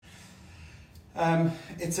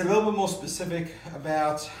It's a little bit more specific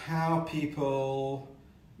about how people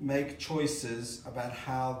make choices about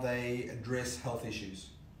how they address health issues.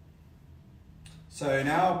 So in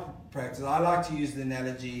our practice, I like to use the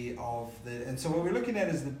analogy of and so what we're looking at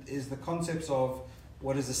is the concepts of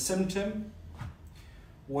what is a symptom,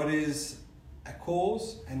 what is a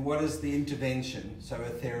cause, and what is the intervention, so a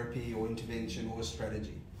therapy or intervention or a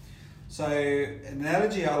strategy. So an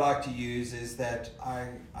analogy I like to use is that I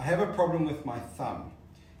have a problem with my thumb.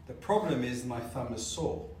 The problem is my thumb is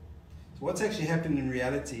sore. So what's actually happened in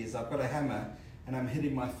reality is I've got a hammer and I'm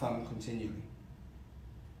hitting my thumb continually.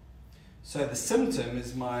 So the symptom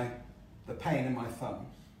is the pain in my thumb.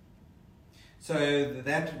 So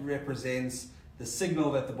that represents the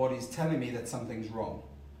signal that the body is telling me that something's wrong.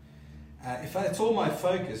 If it's all my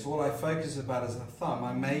focus, all I focus about is the thumb,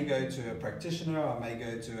 I may go to a practitioner, I may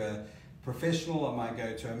go to a professional, I might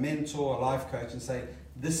go to a mentor, a life coach and say,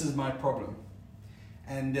 this is my problem.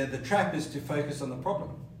 And the trap is to focus on the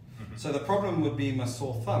problem. Mm-hmm. So the problem would be my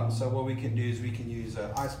sore thumb. So what we can do is we can use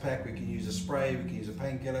an ice pack, we can use a spray, we can use a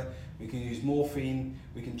painkiller, we can use morphine,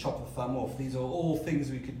 we can chop the thumb off. These are all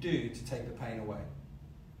things we could do to take the pain away.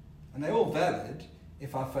 And they're all valid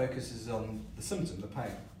if our focus is on the symptom, the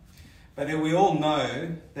pain. But we all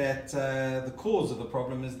know that the cause of the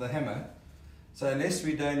problem is the hammer. So unless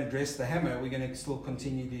we don't address the hammer, we're going to still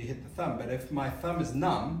continue to hit the thumb. But if my thumb is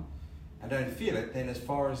numb, I don't feel it, then as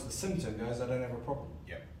far as the symptom goes, I don't have a problem.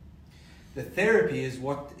 Yep. The therapy is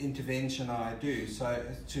what intervention I do so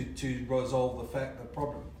to resolve the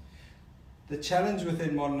problem. The challenge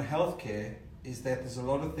within modern healthcare is that there's a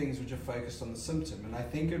lot of things which are focused on the symptom, and I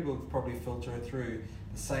think it will probably filter it through.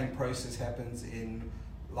 The same process happens in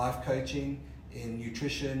life coaching, in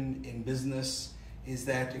nutrition, in business, is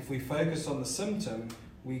that if we focus on the symptom,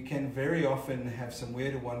 we can very often have some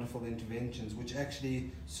weird and wonderful interventions which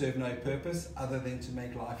actually serve no purpose other than to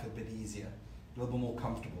make life a bit easier, a little bit more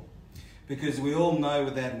comfortable. Because we all know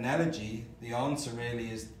with that analogy, the answer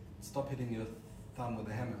really is stop hitting your thumb with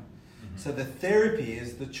a hammer. Mm-hmm. So the therapy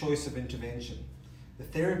is the choice of intervention. The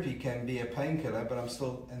therapy can be a painkiller, but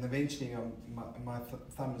and eventually my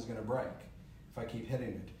thumb is going to break if I keep hitting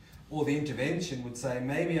it. Or the intervention would say,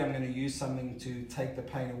 maybe I'm going to use something to take the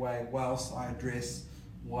pain away whilst I address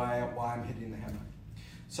why I'm hitting the hammer.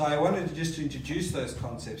 So I wanted to just introduce those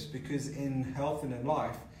concepts because in health and in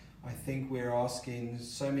life, I think we're asking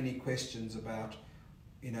so many questions about,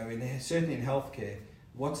 certainly in healthcare,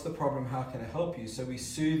 what's the problem, how can I help you? So we're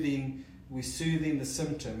soothing the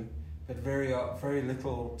symptom, but very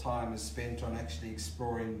little time is spent on actually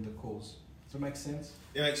exploring the cause. Does that make sense?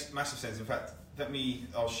 It makes massive sense. In fact,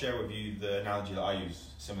 I'll share with you the analogy that I use,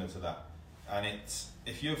 similar to that. And it's,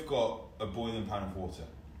 if you've got a boiling pan of water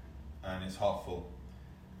and it's half full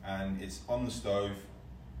and it's on the stove,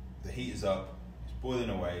 the heat is up, it's boiling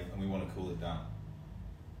away and we want to cool it down.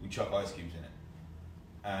 We chuck ice cubes in it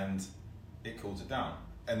and it cools it down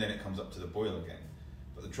and then it comes up to the boil again.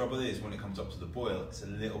 But the trouble is when it comes up to the boil, it's a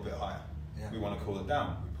little bit higher. Yeah. We want to cool it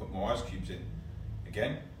down. We put more ice cubes in.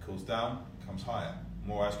 Again, cools down, comes higher.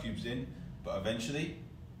 More ice cubes in, but eventually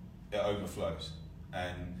it overflows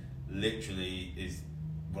and literally is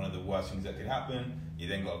one of the worst things that could happen. You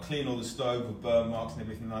then got to clean all the stove with burn marks and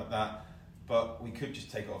everything like that, but we could just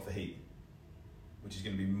take it off the heat, which is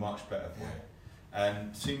going to be much better for you.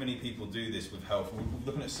 And too many people do this with health. We're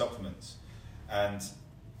looking at supplements, and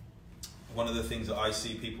one of the things that I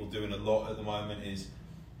see people doing a lot at the moment is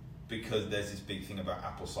because there's this big thing about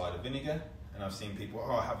apple cider vinegar, and I've seen people,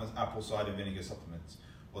 having apple cider vinegar supplements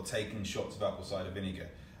or taking shots of apple cider vinegar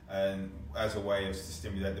and as a way of to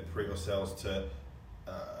stimulate the Pareto cells to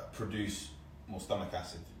produce more stomach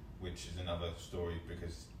acid, which is another story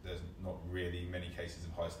because there's not really many cases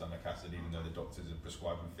of high stomach acid, even though the doctors are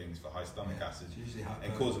prescribing things for high stomach acid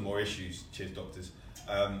and causing more issues. Cheers, doctors.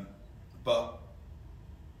 But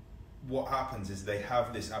what happens is they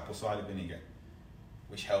have this apple cider vinegar,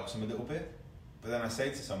 which helps them a little bit. But then I say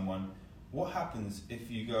to someone, what happens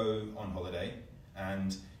if you go on holiday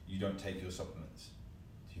and you don't take your supplements?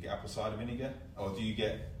 Do you get apple cider vinegar? Or do you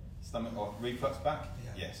get stomach or reflux back?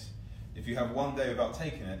 Yeah. Yes. If you have one day without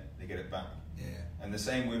taking it, they get it back. Yeah. And the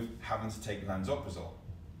same with having to take lansoprazole,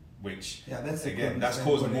 which that's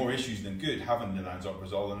causing more issues than good, having the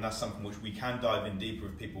lansoprazole, and that's something which we can dive in deeper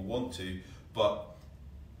if people want to, but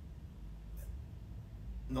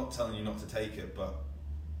not telling you not to take it, but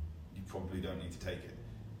you probably don't need to take it.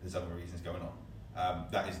 There's other reasons going on.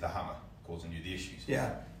 That is the hammer causing you the issues.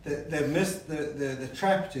 Yeah, the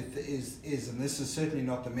trap is, and this is certainly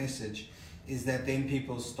not the message, is that then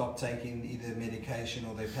people stop taking either medication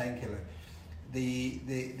or their painkiller.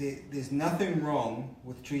 There's nothing wrong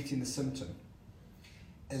with treating the symptom.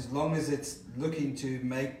 as long as it's looking to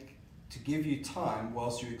give you time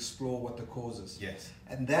whilst you explore what the cause is. Yes.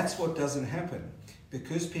 And that's what doesn't happen,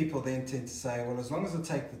 because people then tend to say, well, as long as I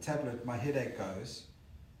take the tablet, my headache goes,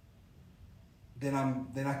 then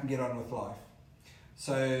I can get on with life.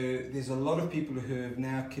 So there's a lot of people who have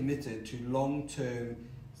now committed to long-term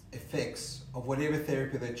effects of whatever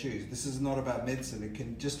therapy they choose. This is not about medicine. It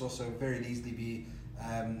can just also very easily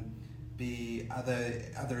be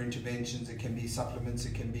other interventions. It can be supplements.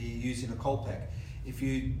 It can be using a cold pack. If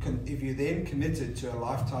you then committed to a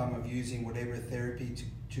lifetime of using whatever therapy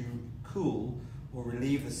to cool or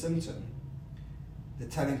relieve the symptom, the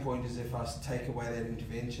telling point is if I take away that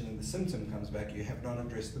intervention and the symptom comes back, you have not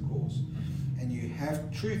addressed the cause. And you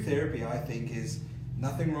have true therapy, I think, is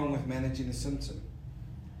nothing wrong with managing a symptom.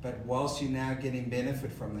 But whilst you're now getting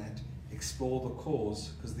benefit from that, explore the cause,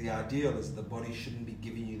 because the ideal is the body shouldn't be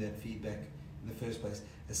giving you that feedback in the first place.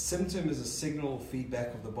 A symptom is a signal or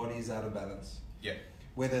feedback of the body is out of balance. Yeah.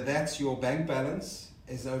 Whether that's your bank balance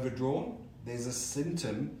is overdrawn, there's a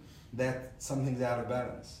symptom that something's out of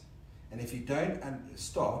balance. And if you don't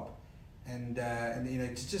stop, and you know,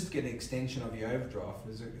 to just get an extension of your overdraft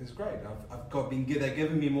is great. They're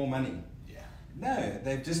giving me more money. Yeah. No,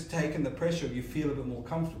 they've just taken the pressure. You feel a bit more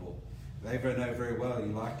comfortable. They know very well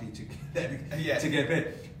you're likely to get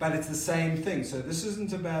better. But it's the same thing. So this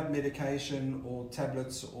isn't about medication or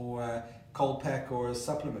tablets or a cold pack or a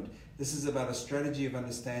supplement. This is about a strategy of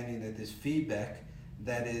understanding that there's feedback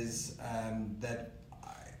that is that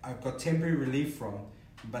I've got temporary relief from,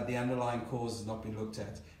 but the underlying cause has not been looked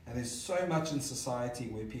at. And there's so much in society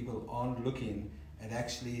where people aren't looking at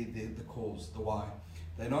actually the cause, the why.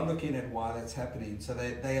 They're not looking at why that's happening. So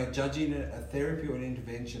they are judging a therapy or an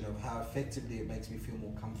intervention of how effectively it makes me feel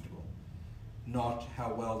more comfortable, not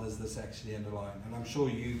how well does this actually underline. And I'm sure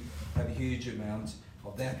you have a huge amount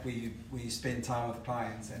of that where you spend time with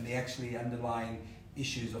clients and the actually underlying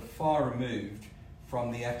issues are far removed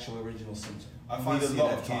from the actual original symptom. I find a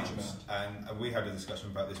lot of times, and we had a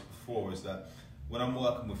discussion about this before, is that when I'm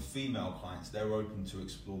working with female clients, they're open to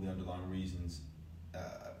explore the underlying reasons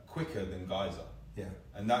quicker than guys are. Yeah.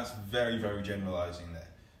 And that's very, very generalizing there.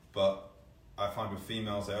 But I find with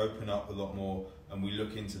females, they open up a lot more and we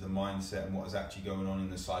look into the mindset and what is actually going on in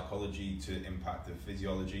the psychology to impact the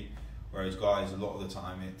physiology. Whereas guys, a lot of the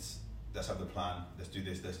time, it's let's have the plan, let's do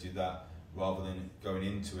this, let's do that, rather than going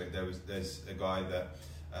into it. There's a guy that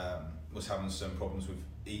was having some problems with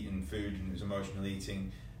eating food and it was emotional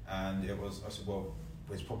eating, and I said, well,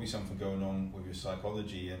 there's probably something going on with your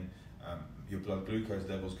psychology and your blood glucose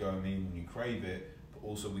levels going in when you crave it, but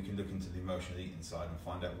also we can look into the emotional eating side and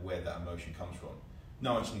find out where that emotion comes from.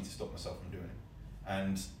 No, I just need to stop myself from doing it.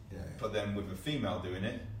 And but then with a female doing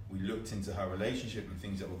it, we looked into her relationship and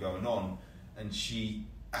things that were going on, and she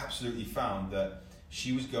absolutely found that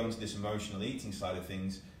she was going to this emotional eating side of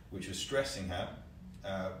things, which was stressing her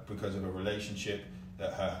because of a relationship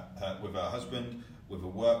that her with her husband, with a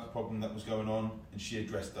work problem that was going on, and she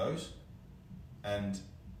addressed those and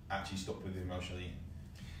actually stopped with the emotional eating.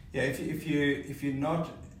 Yeah, if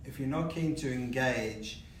you're not keen to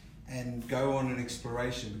engage and go on an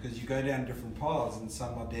exploration, because you go down different paths and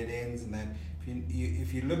some are dead ends, and then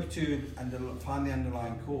if you look to find the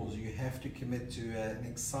underlying cause, you have to commit to an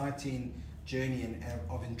exciting journey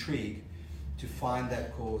of intrigue to find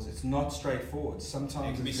that cause. It's not straightforward.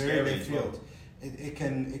 Sometimes it's very left field. It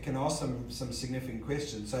can ask some significant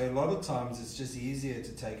questions. So a lot of times it's just easier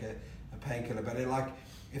to take a painkiller. But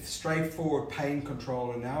if straightforward pain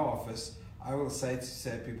control in our office, I will say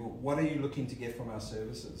to people, what are you looking to get from our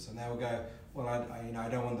services? And they will go, well, I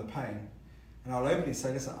don't want the pain. And I'll openly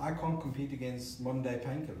say, listen, I can't compete against modern day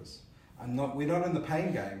painkillers. We're not in the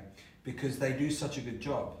pain game because they do such a good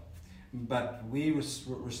job. But we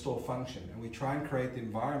restore function, and we try and create the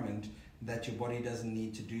environment that your body doesn't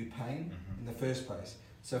need to do pain in the first place.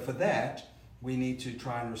 So for that, we need to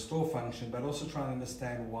try and restore function, but also try and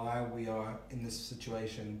understand why we are in this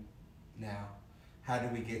situation now. How do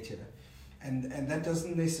we get here? And that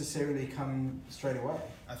doesn't necessarily come straight away.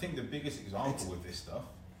 I think the biggest example with this stuff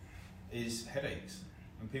is headaches.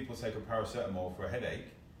 When people take a paracetamol for a headache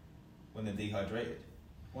when they're dehydrated,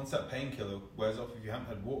 once that painkiller wears off, if you haven't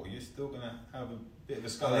had water, you're still going to have a bit of a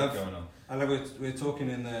skull ache going on. I love it. We were talking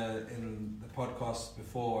in the podcast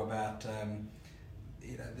before about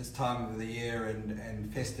this time of the year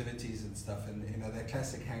and festivities and stuff, and that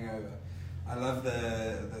classic hangover. I love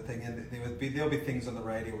the thing, and there'll be things on the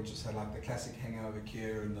radio which just say like the classic hangover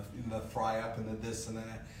cure and the fry up and the this and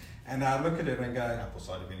that. And I look at it and go, apple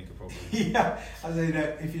cider vinegar probably. Yeah, I say,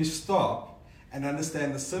 if you stop and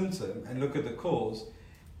understand the symptom and look at the cause,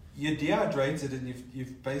 you're dehydrated and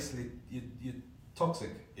you've basically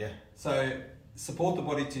toxic. Yeah. So support the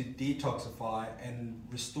body to detoxify and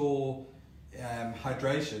restore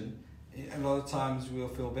hydration. A lot of times we'll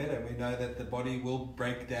feel better. We know that the body will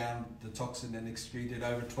break down the toxin and excrete it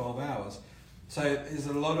over 12 hours. So there's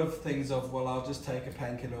a lot of things of, well, I'll just take a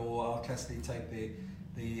painkiller, or I'll classically take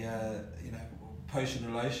the potion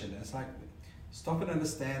or lotion. It's like, stop and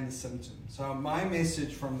understand the symptom. So my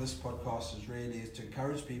message from this podcast is to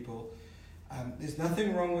encourage people. There's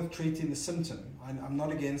nothing wrong with treating the symptom. I'm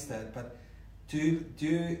not against that, but do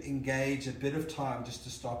engage a bit of time just to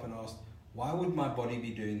stop and ask, why would my body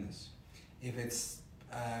be doing this? If it's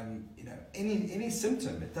any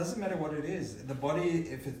symptom, it doesn't matter what it is. The body,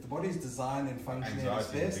 the body's designed and functioning at its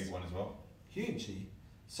best. Anxiety is a big one as well. Hugely.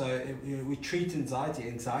 So we treat anxiety.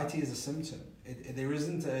 Anxiety is a symptom. There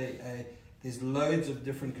isn't there's loads of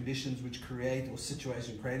different conditions which create, or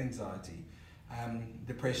situations create anxiety,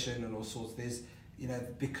 depression and all sorts. There's,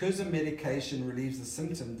 because a medication relieves the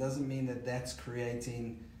symptom doesn't mean that that's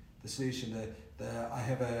creating the solution. I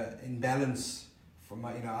have an imbalance from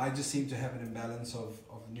my, I just seem to have an imbalance of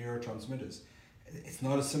neurotransmitters. It's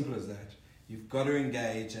not as simple as that. You've got to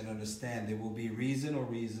engage and understand there will be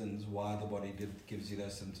reasons why the body gives you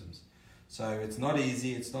those symptoms. So it's not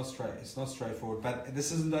easy, it's not straightforward, but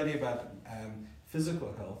this isn't only about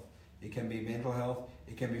physical health. It can be mental health,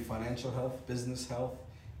 it can be financial health, business health,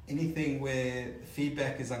 anything where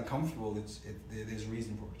feedback is uncomfortable, there's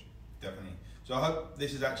reason for it. Definitely. So I hope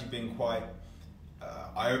this has actually been quite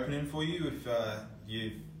eye-opening for you. If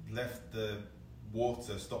you've left the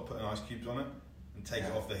water, stop putting ice cubes on it and take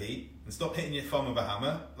it off the heat, and stop hitting your thumb with a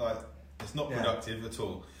hammer. Like, it's not productive at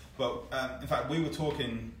all. But in fact, we've been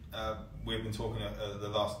talking the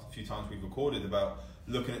last few times we've recorded about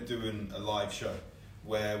looking at doing a live show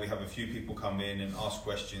where we have a few people come in and ask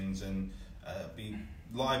questions and be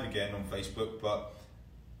live again on Facebook. But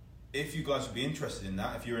if you guys would be interested in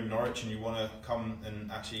that, if you're in Norwich and you want to come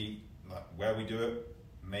and actually, like, where we do it,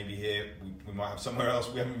 maybe here, we might have somewhere else,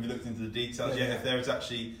 we haven't even looked into the details yet. If there is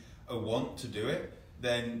actually a want to do it,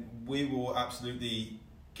 then we will absolutely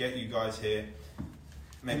get you guys here,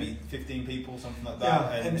 maybe 15 people, something like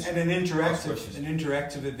that. And an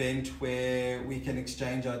interactive event where we can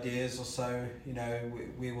exchange ideas or so.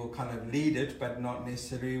 We will kind of lead it, but not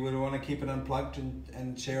necessarily. We want to keep it unplugged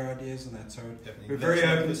and share ideas and that. So definitely. We're very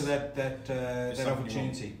open to that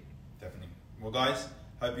opportunity. Definitely. Well, guys,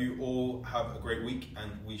 hope you all have a great week,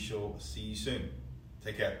 and we shall see you soon.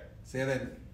 Take care. See you then.